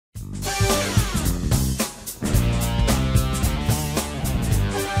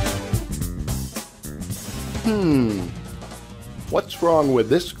What's wrong with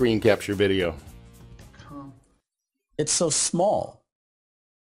this screen capture video? It's so small.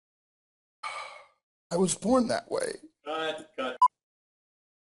 I was born that way. Cut.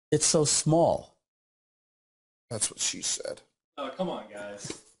 It's so small. That's what she said. Oh, come on,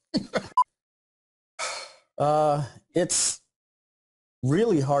 guys. It's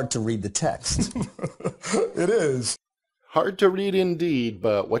really hard to read the text. It is. Hard to read indeed,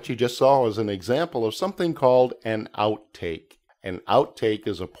 but what you just saw is an example of something called an outtake. An outtake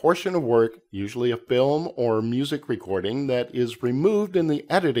is a portion of work, usually a film or music recording, that is removed in the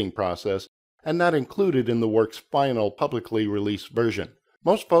editing process and not included in the work's final publicly released version.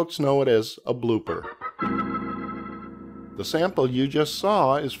 Most folks know it as a blooper. The sample you just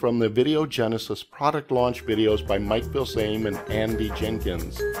saw is from the Video Genesis product launch videos by Mike Vilsame and Andy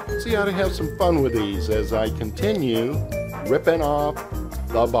Jenkins. See how to have some fun with these as I continue ripping off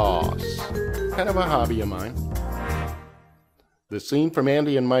the boss. Kind of a hobby of mine. The scene from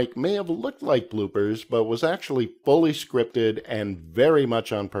Andy and Mike may have looked like bloopers, but was actually fully scripted and very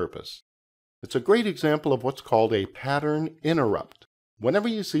much on purpose. It's a great example of what's called a pattern interrupt. Whenever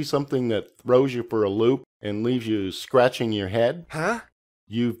you see something that throws you for a loop and leaves you scratching your head,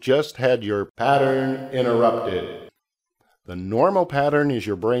 you've just had your pattern interrupted. The normal pattern is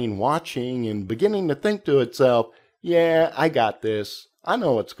your brain watching and beginning to think to itself, yeah, I got this. I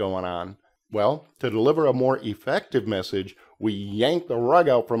know what's going on. Well, to deliver a more effective message, we yank the rug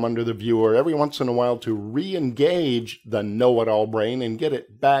out from under the viewer every once in a while to re-engage the know-it-all brain and get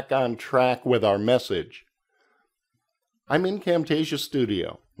it back on track with our message. I'm in Camtasia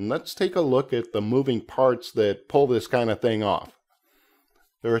Studio, and let's take a look at the moving parts that pull this kind of thing off.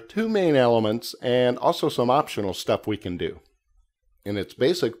 There are two main elements and also some optional stuff we can do. In its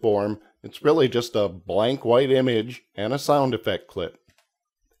basic form, it's really just a blank white image and a sound effect clip.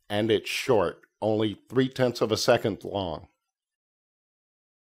 And it's short, only 0.3 of a second long.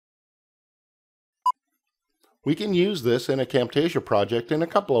 We can use this in a Camtasia project in a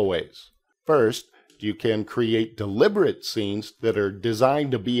couple of ways. First, you can create deliberate scenes that are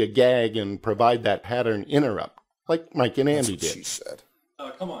designed to be a gag and provide that pattern interrupt, like Mike and Andy did. She said.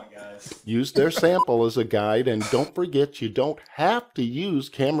 Oh, come on, guys. Use their sample as a guide, and don't forget you don't have to use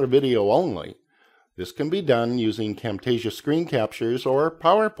camera video only. This can be done using Camtasia screen captures or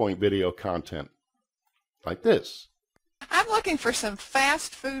PowerPoint video content, like this. I'm looking for some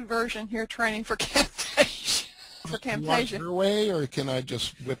fast food version here training for Camtasia. You want your way, or can I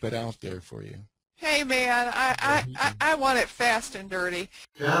just whip it out there for you? Hey man, I want it fast and dirty.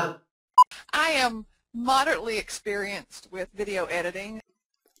 Yeah. I am moderately experienced with video editing.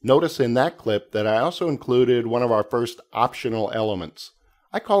 Notice in that clip that I also included one of our first optional elements.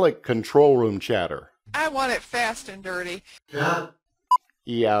 I call it control room chatter. I want it fast and dirty.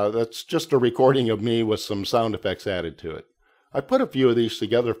 Yeah, that's just a recording of me with some sound effects added to it. I put a few of these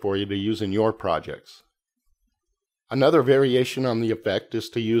together for you to use in your projects. Another variation on the effect is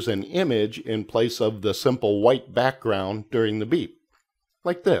to use an image in place of the simple white background during the beep,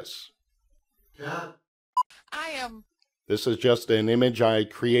 like this. This is just an image I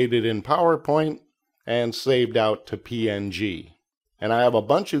created in PowerPoint and saved out to PNG. And I have a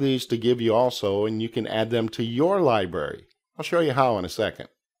bunch of these to give you also, and you can add them to your library. I'll show you how in a second.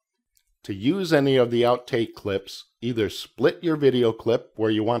 To use any of the outtake clips, either split your video clip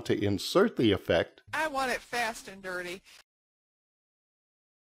where you want to insert the effect. I want it fast and dirty.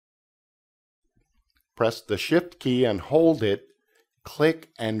 Press the Shift key and hold it. Click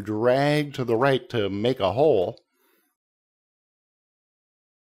and drag to the right to make a hole.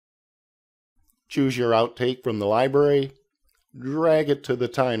 Choose your outtake from the library. Drag it to the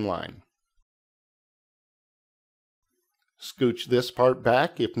timeline. Scooch this part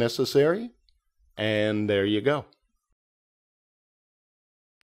back if necessary, and there you go.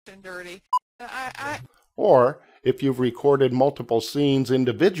 And dirty. Or, if you've recorded multiple scenes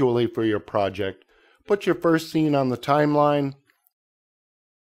individually for your project, put your first scene on the timeline,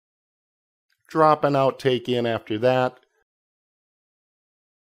 drop an outtake in after that,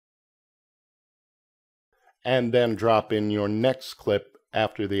 and then drop in your next clip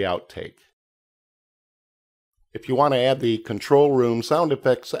after the outtake. If you want to add the control room sound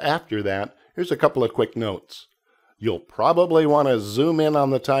effects after that, here's a couple of quick notes. You'll probably want to zoom in on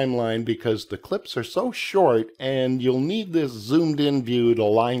the timeline because the clips are so short and you'll need this zoomed in view to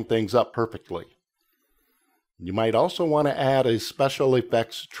line things up perfectly. You might also want to add a special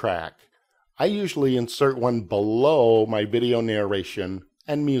effects track. I usually insert one below my video narration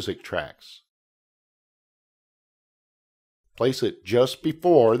and music tracks. Place it just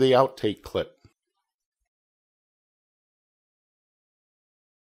before the outtake clip.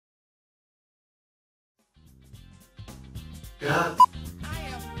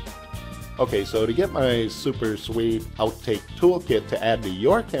 Okay, so to get my super sweet Outtake Toolkit to add to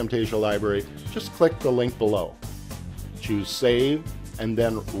your Camtasia library, just click the link below. Choose Save, and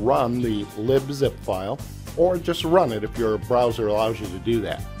then run the libzip file, or just run it if your browser allows you to do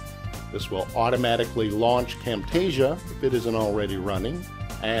that. This will automatically launch Camtasia if it isn't already running,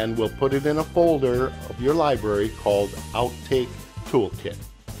 and we'll put it in a folder of your library called Outtake Toolkit.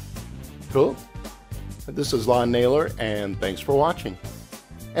 Cool? This is Lon Naylor, and thanks for watching.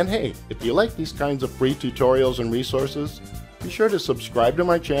 And hey, if you like these kinds of free tutorials and resources, be sure to subscribe to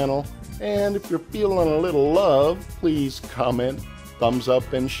my channel, and if you're feeling a little love, please comment, thumbs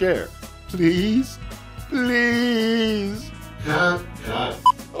up, and share. Please? Please! Cut.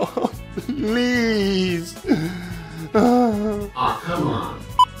 Oh, please! Oh, come on.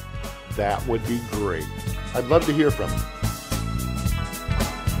 That would be great. I'd love to hear from you.